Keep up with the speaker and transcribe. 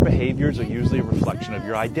Behaviors are usually a reflection of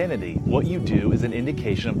your identity. What you do is an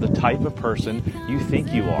indication of the type of person you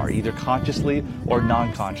think you are, either consciously or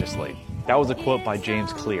non-consciously. That was a quote by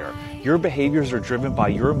James Clear. Your behaviors are driven by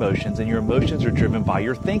your emotions, and your emotions are driven by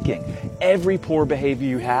your thinking. Every poor behavior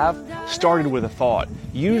you have started with a thought,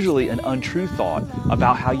 usually an untrue thought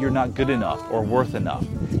about how you're not good enough or worth enough.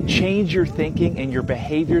 Change your thinking and your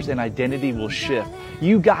behaviors and identity will shift.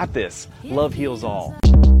 You got this. Love heals all.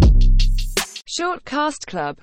 Shortcast Club.